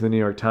stories for the New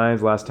York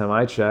Times. Last time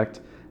I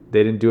checked,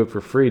 they didn't do it for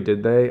free,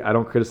 did they? I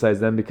don't criticize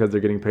them because they're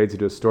getting paid to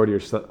do a story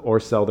or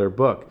sell their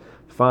book.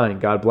 Fine,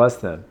 God bless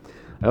them.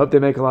 I hope they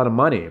make a lot of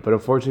money, but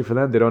unfortunately for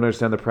them, they don't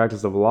understand the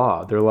practice of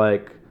law. They're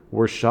like,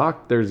 we're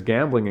shocked there's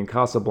gambling in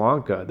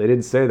Casablanca. They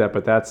didn't say that,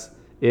 but that's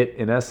it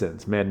in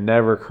essence. Man,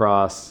 never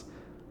cross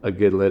a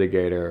good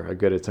litigator, a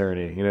good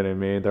attorney. You know what I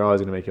mean? They're always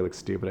going to make you look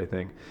stupid, I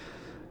think.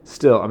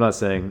 Still, I'm not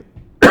saying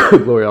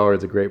Gloria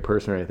Allred's a great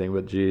person or anything,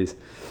 but geez,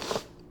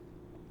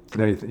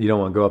 you don't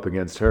want to go up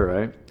against her,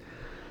 right?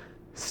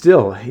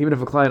 Still, even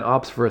if a client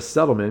opts for a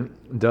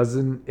settlement,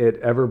 doesn't it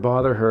ever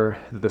bother her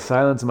that the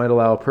silence might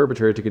allow a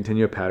perpetrator to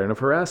continue a pattern of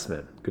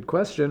harassment? Good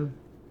question.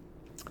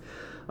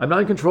 "I'm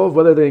not in control of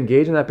whether they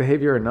engage in that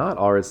behavior or not,"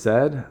 Allred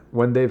said.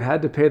 "When they've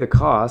had to pay the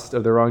cost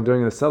of their wrongdoing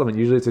in the settlement,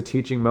 usually it's a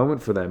teaching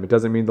moment for them. It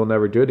doesn't mean they'll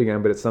never do it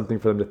again, but it's something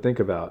for them to think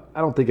about." I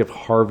don't think if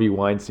Harvey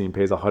Weinstein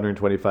pays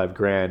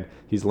 $125,000,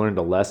 he's learned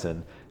a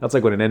lesson. That's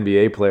like when an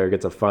NBA player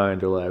gets a fine.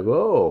 They're like,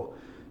 "Oh,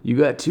 you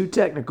got 2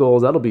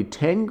 technicals, that'll be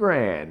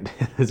 $10,000.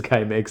 This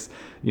guy makes,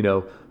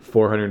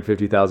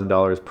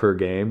 $450,000 per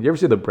game. You ever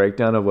see the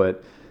breakdown of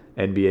what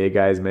NBA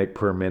guys make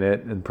per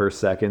minute and per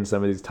second?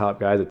 Some of these top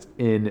guys, it's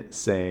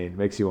insane.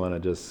 Makes you want to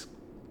just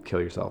kill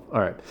yourself.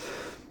 All right.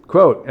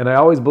 Quote, "And I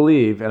always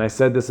believe, and I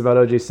said this about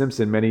O.J.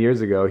 Simpson many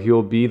years ago, he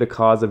will be the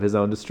cause of his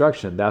own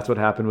destruction. That's what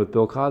happened with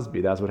Bill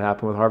Cosby. That's what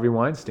happened with Harvey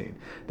Weinstein.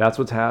 That's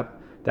what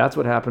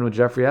happened with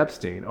Jeffrey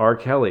Epstein. R.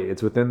 Kelly.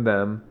 It's within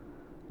them.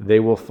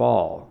 They will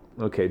fall."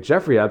 Okay,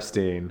 Jeffrey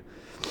Epstein,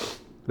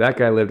 that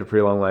guy lived a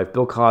pretty long life.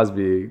 Bill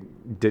Cosby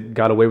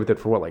got away with it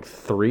for what, like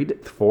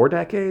 4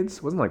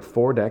 decades? Wasn't it like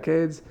 4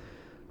 decades?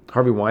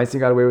 Harvey Weinstein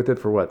got away with it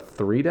for what,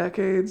 3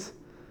 decades?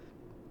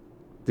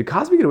 Did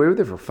Cosby get away with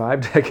it for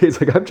 5 decades?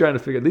 Like, I'm trying to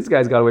figure. These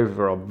guys got away with it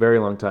for a very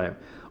long time.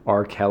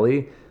 R.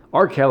 Kelly,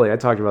 I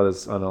talked about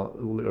this on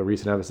a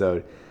recent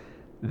episode.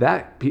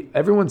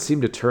 everyone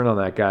seemed to turn on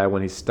that guy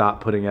when he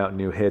stopped putting out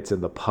new hits,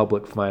 and the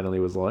public finally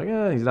was like,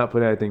 he's not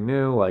putting anything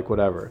new, like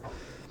whatever.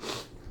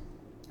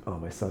 Oh,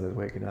 my son is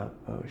waking up.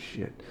 Oh,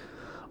 shit.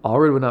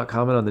 Allred would not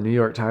comment on the New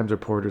York Times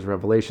reporter's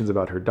revelations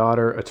about her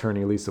daughter,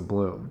 attorney Lisa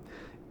Bloom.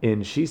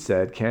 In She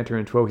Said, Cantor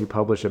and Twohy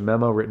published a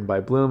memo written by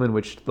Bloom in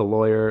which the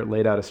lawyer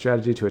laid out a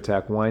strategy to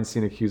attack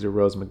Weinstein accuser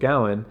Rose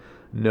McGowan,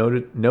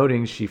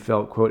 noting she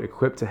felt, quote,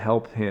 equipped to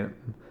help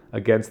him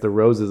against the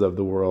Roses of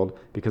the world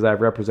because I've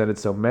represented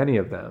so many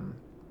of them.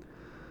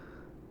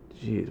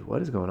 Jeez,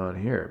 what is going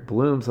on here?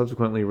 Bloom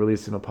subsequently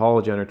released an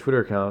apology on her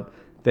Twitter account,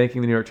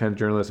 thanking the New York Times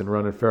journalist and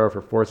Ronan Farrow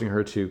for forcing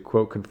her to,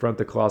 quote, confront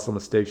the colossal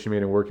mistakes she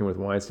made in working with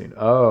Weinstein.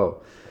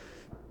 Oh,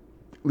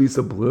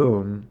 Lisa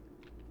Bloom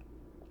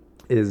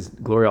is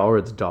Gloria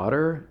Allred's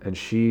daughter, and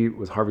she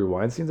was Harvey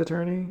Weinstein's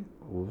attorney?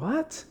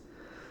 What?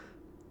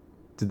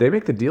 Did they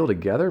make the deal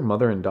together,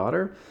 mother and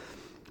daughter?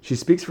 She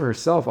speaks for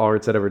herself,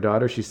 Allred said of her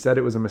daughter. She said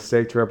it was a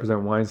mistake to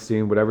represent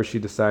Weinstein. Whatever she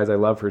decides, I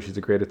love her. She's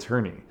a great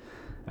attorney.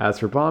 As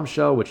for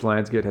Bombshell, which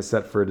Lionsgate has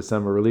set for a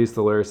December release,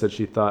 the lawyer said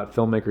she thought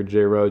filmmaker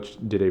Jay Roach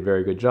did a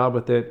very good job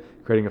with it,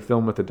 creating a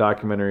film with a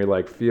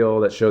documentary-like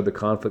feel that showed the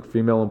conflict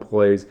female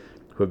employees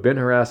who have been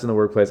harassed in the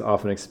workplace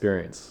often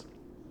experience.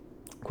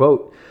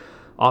 Quote,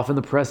 often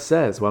the press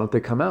says, why don't they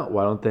come out?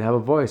 Why don't they have a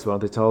voice? Why don't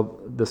they tell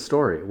the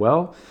story?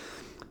 Well,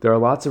 there are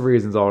lots of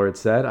reasons, Allred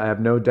said. I have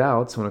no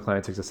doubts when a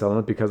client takes a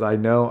settlement because I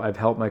know I've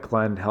helped my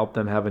client and helped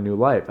them have a new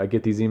life. I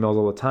get these emails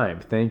all the time.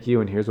 Thank you,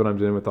 and here's what I'm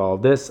doing with all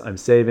of this. I'm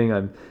saving.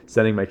 I'm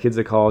sending my kids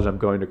to college. I'm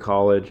going to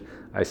college.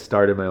 I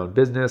started my own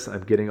business.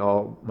 I'm getting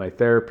all my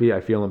therapy.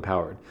 I feel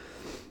empowered.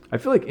 I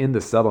feel like in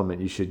the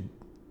settlement, you should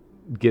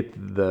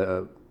get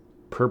the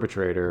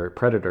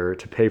predator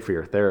to pay for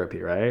your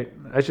therapy, right?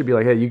 I should be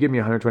like, hey, you give me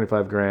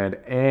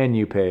 $125,000 and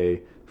you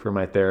pay for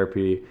my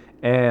therapy,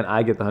 and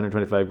I get the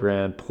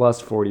 $125,000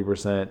 plus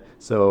 40%,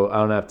 so I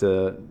don't have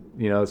to,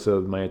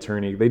 so my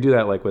attorney, they do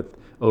that like with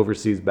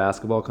overseas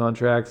basketball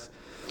contracts,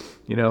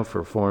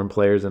 for foreign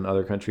players in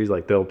other countries,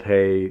 like they'll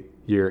pay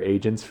your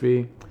agent's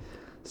fee,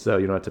 so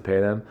you don't have to pay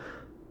them.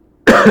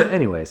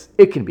 Anyways,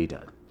 it can be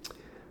done.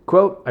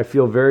 Quote, I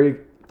feel very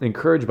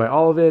encouraged by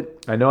all of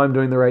it. I know I'm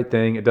doing the right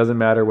thing. It doesn't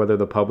matter whether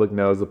the public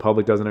knows. The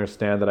public doesn't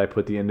understand that I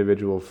put the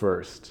individual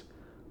first.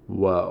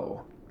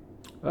 Whoa.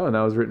 Oh, and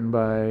that was written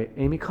by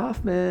Amy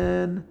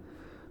Kaufman,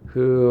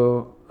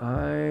 who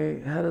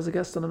I had as a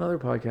guest on another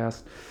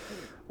podcast.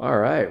 All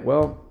right.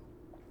 Well,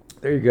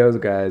 there you go,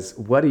 guys.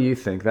 What do you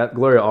think? That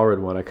Gloria Allred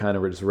one I kind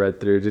of just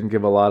read through. Didn't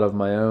give a lot of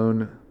my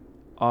own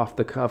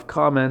off-the-cuff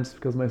comments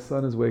because my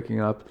son is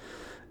waking up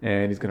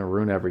and he's going to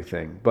ruin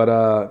everything. But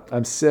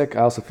I'm sick.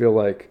 I also feel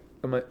like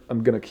I'm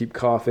going to keep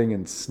coughing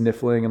and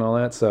sniffling and all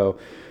that. So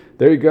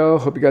there you go.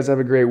 Hope you guys have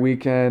a great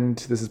weekend.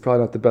 This is probably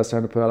not the best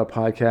time to put out a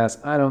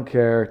podcast. I don't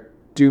care.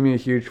 Do me a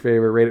huge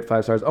favor. Rate it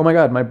 5 stars. Oh my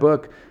God, my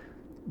book,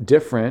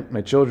 Different,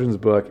 my children's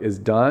book, is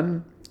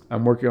done.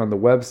 I'm working on the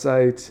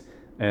website.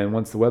 And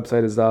once the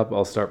website is up,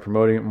 I'll start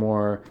promoting it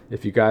more.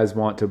 If you guys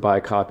want to buy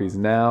copies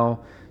now,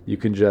 you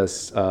can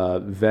just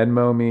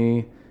Venmo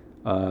me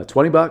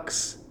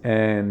 $20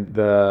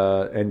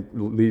 and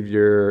leave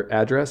your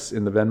address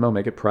in the Venmo.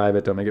 Make it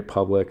private. Don't make it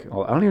public.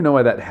 I don't even know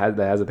why that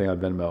has a thing on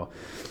Venmo.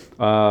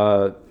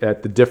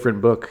 At the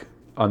Different Book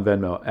on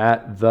Venmo.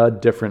 At the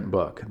Different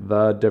Book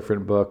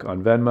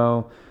on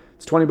Venmo.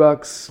 It's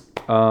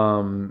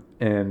 $20.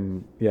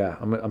 And yeah,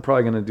 I'm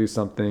probably gonna do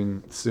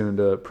something soon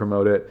to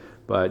promote it.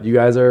 But you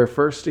guys are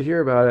first to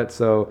hear about it.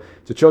 So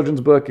it's a children's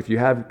book. If you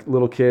have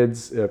little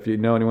kids, if you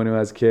know anyone who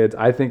has kids,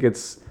 I think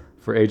it's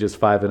for ages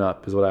 5 and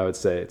up is what I would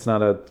say. It's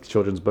not a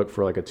children's book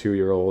for like a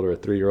 2-year-old or a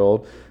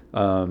 3-year-old.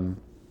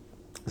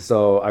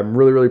 So I'm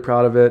really, really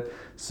proud of it.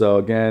 So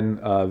again,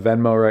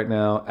 Venmo right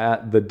now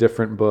at the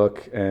Different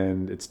Book,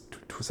 and it's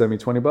send me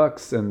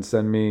 $20 and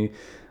send me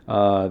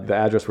the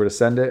address where to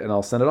send it, and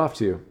I'll send it off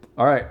to you.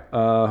 All right.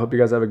 Hope you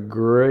guys have a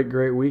great,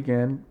 great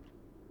weekend.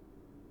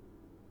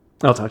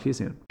 I'll talk to you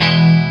soon.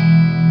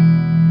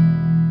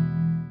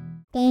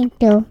 Thank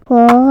you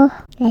for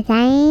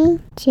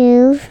listening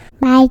to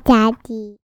my daddy.